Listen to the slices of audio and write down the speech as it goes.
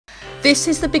This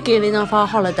is the beginning of our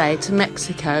holiday to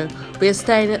Mexico. We are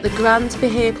staying at the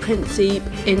Bahia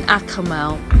Akumal in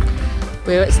Akumal.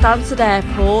 We're at Stansted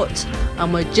Airport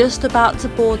and we're just about to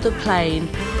board the plane.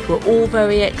 We're all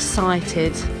very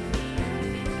excited.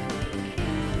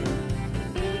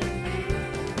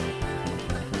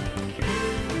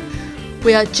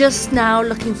 We are just now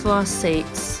looking for our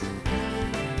seats.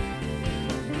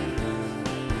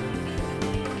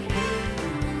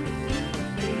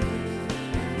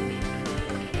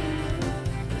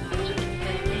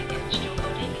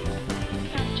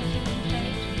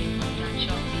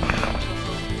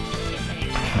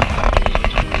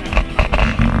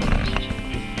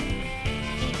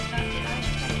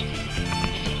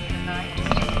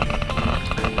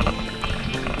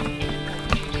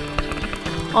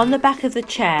 On the back of the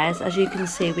chairs, as you can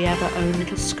see, we have our own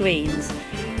little screens.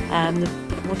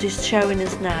 What is showing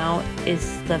us now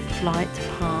is the flight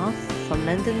path from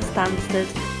London Stansted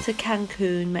to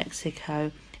Cancun,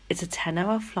 Mexico. It's a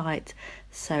 10-hour flight,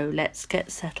 so let's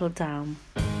get settled down.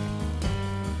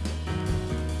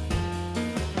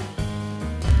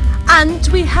 And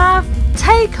we have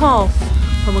takeoff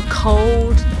from a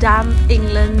cold, damp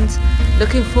England,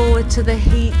 looking forward to the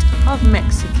heat of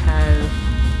Mexico.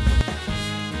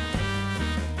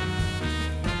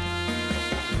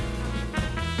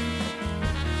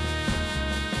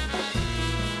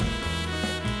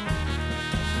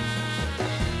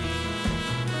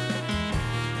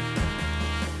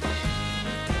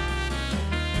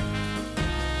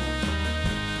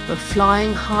 We're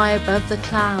flying high above the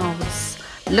clouds.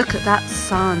 Look at that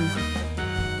sun.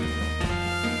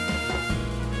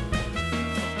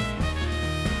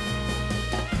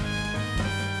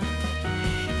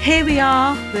 Here we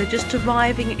are, we're just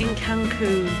arriving in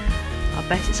Cancun. I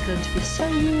bet it's going to be so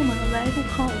warm out there. We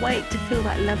can't wait to feel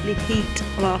that lovely heat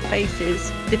on our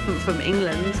faces, different from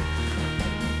England.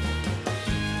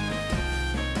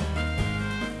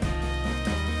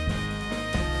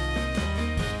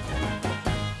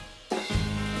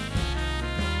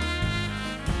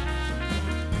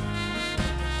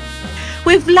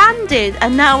 We've landed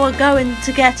and now we're going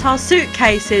to get our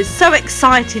suitcases. So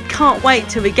excited, can't wait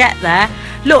till we get there.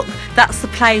 Look, that's the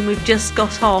plane we've just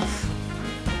got off.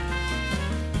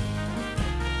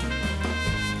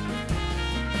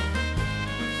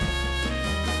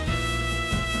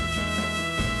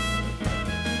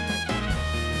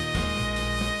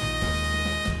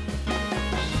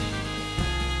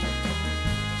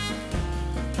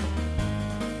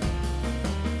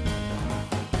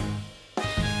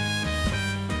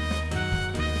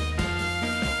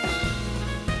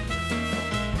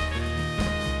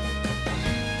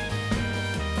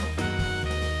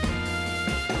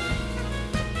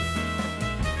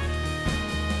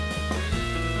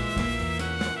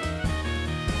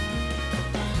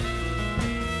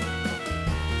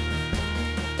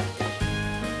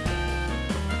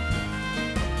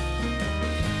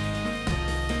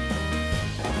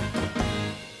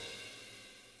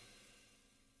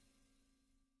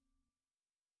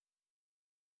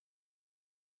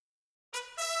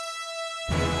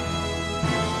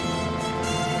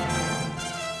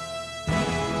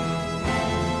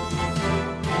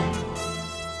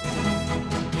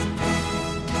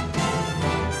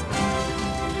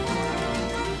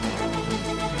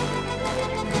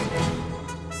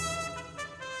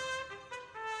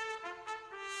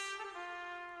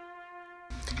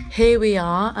 Here we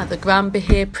are at the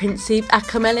Bahia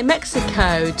Akumal in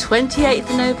Mexico, 28th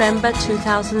of November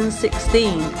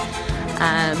 2016.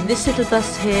 This little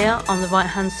bus here on the right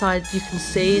hand side, you can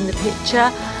see in the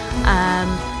picture,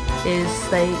 you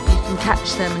can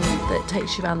catch them and it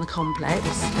takes you around the complex.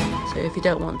 So if you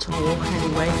don't want to walk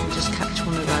anyway, you can just catch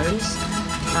one of those.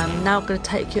 Now I'm going to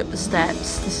take you up the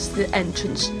steps. This is the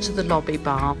entrance to the lobby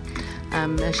bar.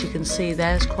 As you can see,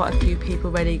 there's quite a few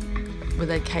people ready with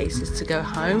their cases to go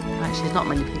home. Actually, there's not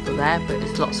many people there, but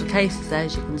there's lots of cases there,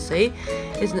 as you can see.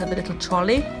 There's another little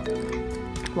trolley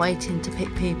waiting to pick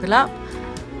people up.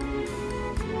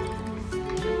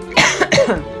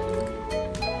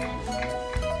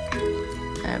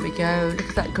 There we go. Look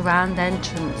at that grand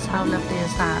entrance. How lovely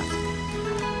is that?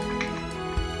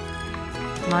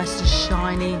 Nice and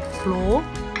shiny floor.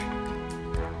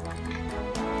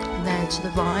 And there to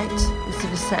the right is the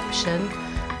reception,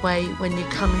 where when you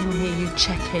come in here you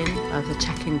check in, the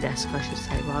check-in desk I should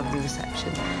say, rather than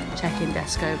reception. Check-in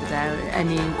desk over there.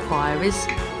 Any inquiries,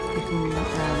 you can,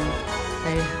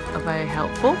 they are very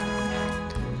helpful.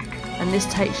 And this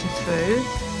takes you through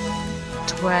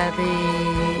to where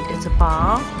there's a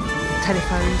bar.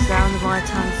 Telephones down the right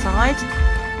hand side.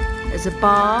 There's a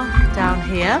bar down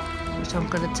here, which I'm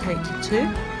going to take you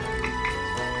to.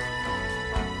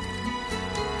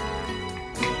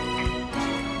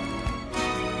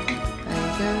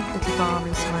 bar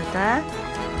inside there.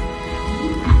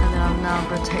 And then now I'm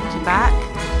going to take you back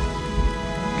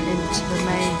into the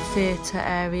main theatre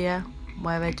area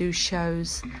where they do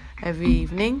shows every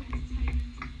evening.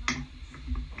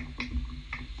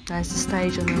 There's the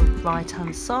stage on the right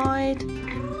hand side.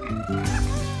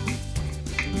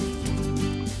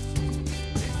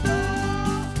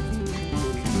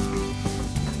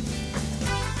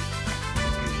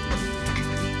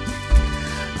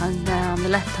 And then on the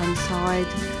left hand side,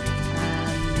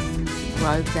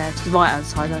 well, over there to the right hand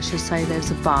side I should say, there's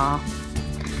a bar.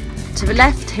 To the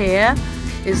left here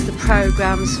is the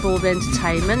programmes for the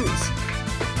entertainment.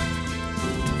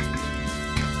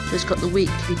 So it's got the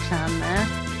weekly plan there.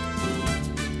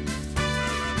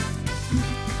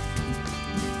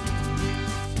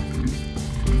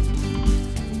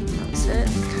 That's it,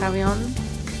 carry on.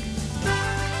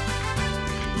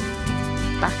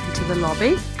 Back into the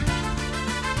lobby.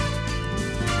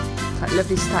 That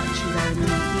lovely statue there in the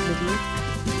middle.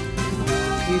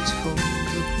 Beautiful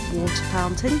water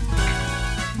fountain.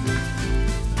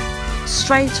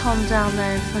 Straight on down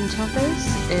there in front of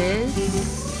us is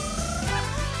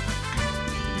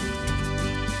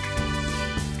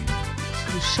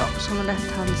some shops on the left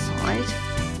hand side.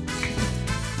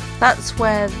 That's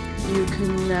where you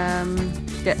can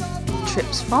get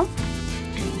trips from.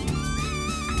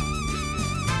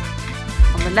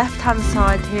 On the left hand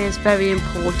side here is very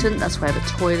important, that's where the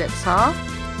toilets are.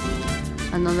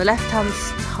 And on the left hand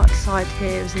side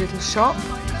here is a little shop.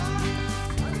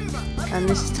 And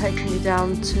this is taking you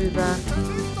down to the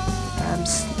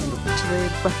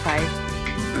buffet.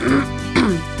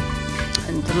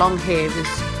 And along here is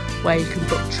where you can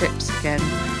book trips again.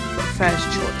 But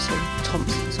first choice of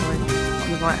Thompson, sorry, on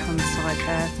the right hand side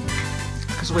there,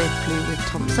 because we're blue with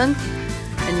Thompson.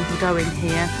 And you can go in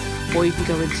here, or you can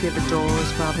go into the other door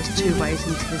as well. There's two ways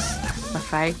into this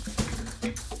buffet.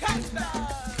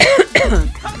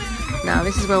 Now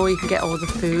this is where you can get all the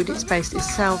food. It's based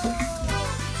itself. You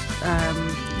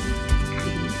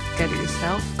can get it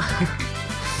yourself.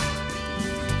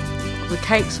 The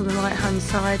cakes on the right hand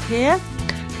side here,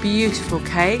 beautiful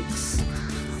cakes.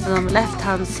 And on the left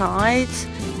hand side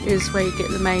is where you get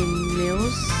the main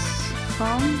meals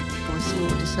from, or some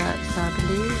more desserts I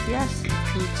believe, yes.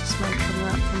 You just make some of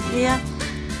that from here.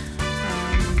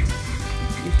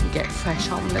 And you can get fresh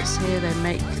omelettes here, they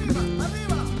make them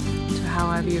to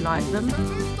however you like them.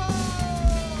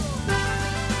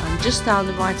 And just down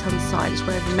the right hand side is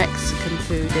where the Mexican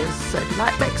food is. So if you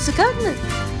like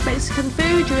Mexican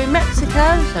food, you're in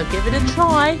Mexico, so give it a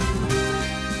try.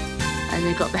 And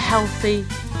they've got the healthy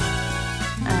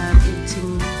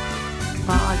eating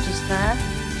bar just there.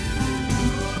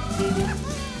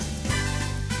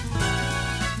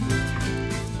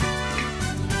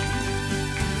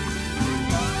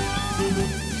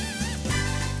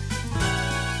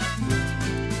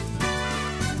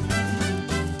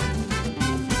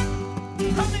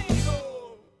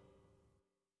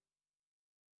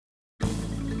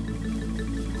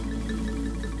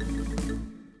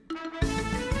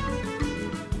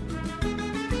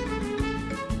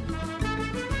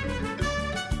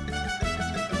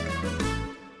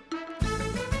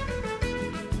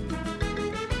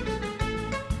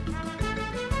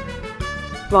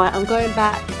 Right, I'm going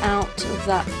back out of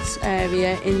that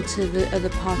area into the other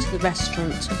part of the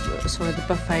restaurant, sorry, the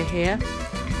buffet here.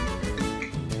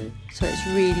 So it's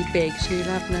really big, so you'll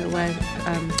have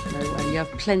you have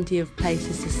plenty of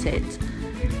places to sit.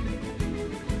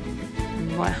 On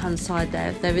the right hand side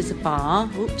there is a bar.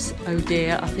 Oops, oh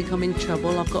dear, I think I'm in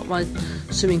trouble. I've got my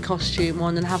swimming costume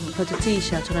on and haven't put a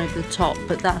t-shirt on over the top,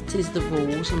 but that is the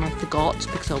rules and I forgot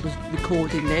because I was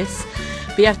recording this.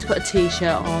 But you have to put a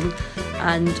t-shirt on,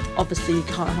 and obviously you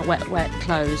can't have wet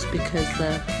clothes because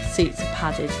the seats are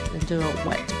padded and do not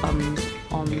wet bums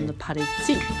on the padded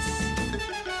seats.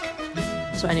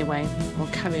 So anyway, we'll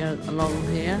carry on along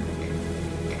here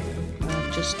where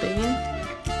I've just been,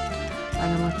 and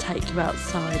I'm going to take you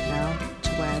outside now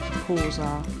to where the pools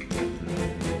are.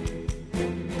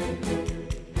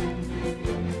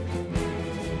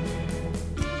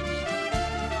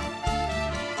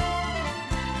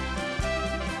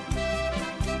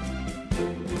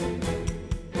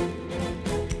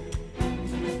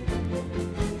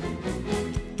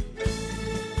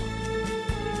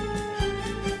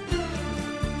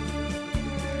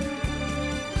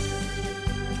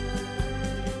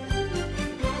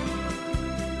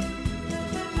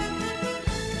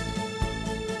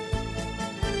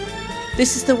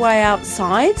 This is the way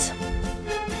outside.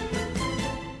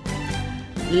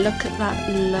 Look at that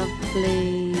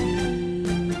lovely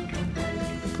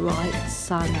bright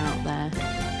sun out there.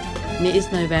 And it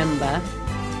is November,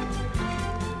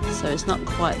 so it's not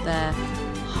quite their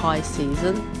high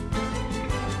season.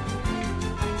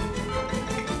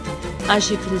 As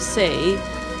you can see,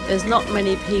 there's not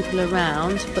many people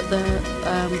around, but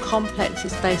the complex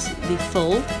is basically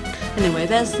full. Anyway,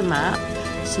 there's the map,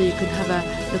 so you can have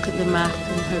a look at the map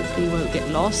and hopefully you won't get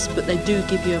lost. But they do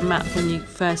give you a map when you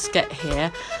first get here,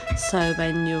 so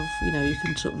then you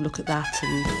can sort of look at that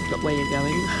and look where you're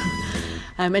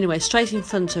going. Anyway, straight in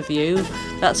front of you,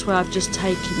 that's where I've just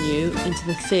taken you into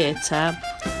the theatre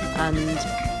and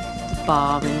the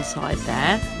bar inside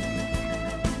there.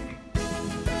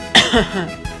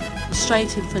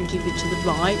 Straight in front of you to the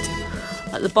right,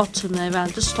 at the bottom there,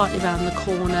 just slightly round the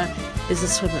corner, is a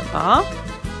swim at bar.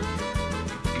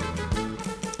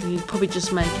 You can probably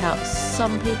just make out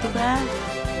some people there.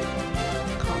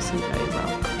 Can't see very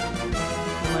well.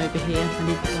 I'm over here, I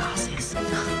need glasses.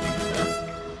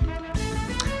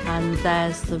 And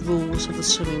there's the rules of the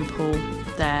swimming pool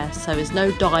there. So there's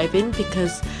no diving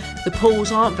because the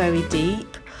pools aren't very deep.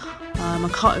 I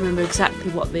can't remember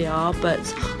exactly what they are, but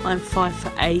I'm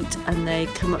 5'8" and they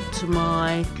come up to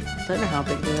I don't know how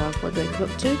big they are, what do they come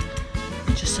up to?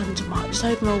 Just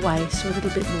over my waist, or a little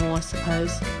bit more I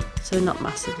suppose, so not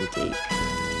massively deep.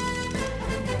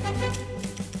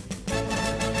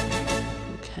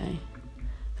 Okay,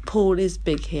 the pool is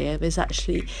big here. There's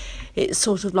actually, it's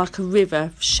sort of like a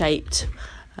river shaped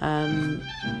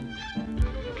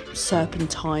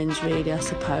serpentines really, I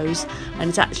suppose, and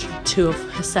it's actually two of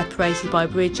her separated by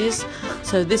bridges.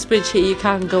 So this bridge here you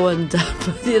can go under,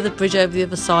 but the other bridge over the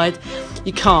other side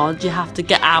you can't. You have to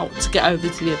get out to get over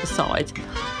to the other side.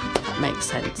 That makes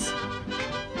sense.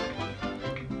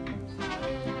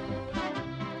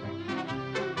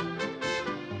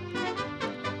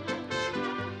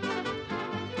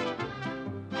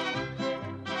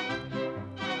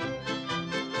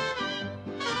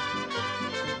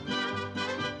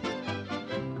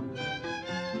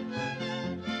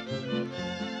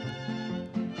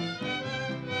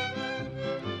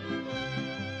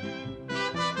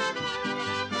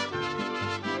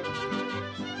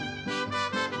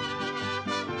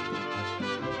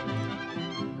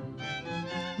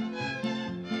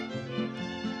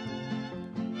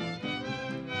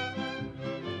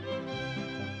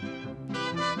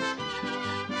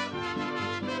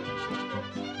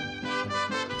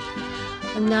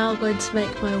 I'm now going to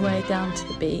make my way down to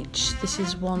the beach. This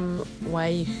is one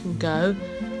way you can go,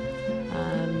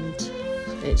 and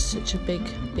it's such a big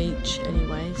beach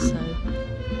anyway, so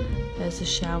there's a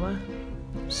shower.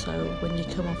 So when you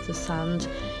come off the sand,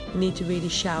 you need to really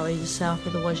shower yourself,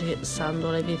 otherwise you get the sand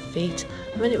all over your feet,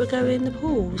 and then it will go in the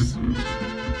pools.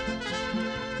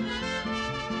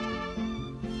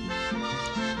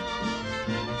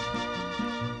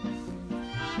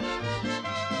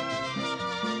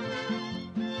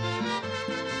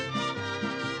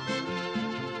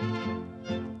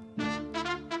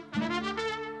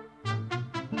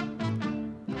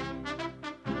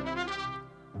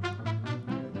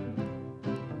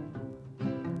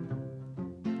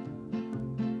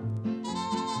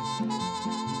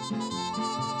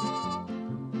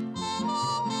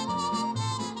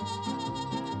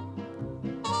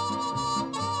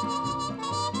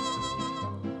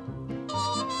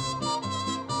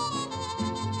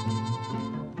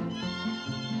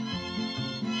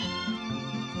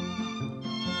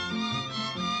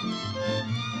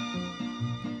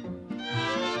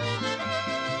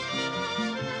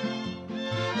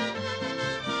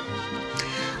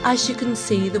 As you can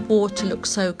see, the water looks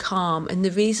so calm, and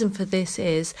the reason for this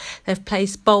is they've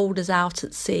placed boulders out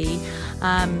at sea,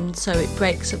 so it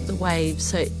breaks up the waves,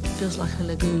 so it feels like a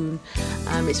lagoon.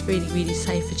 It's really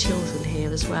safe for children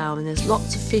here as well, and there's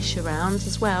lots of fish around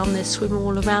as well, and they swim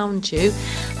all around you,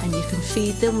 and you can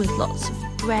feed them with lots of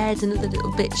bread and other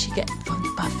little bits you get from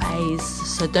the buffets.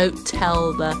 So don't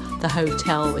tell the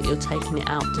hotel that you're taking it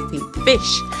out to feed the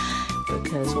fish,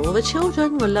 because all the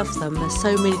children will love them. There's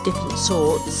so many different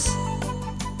sorts.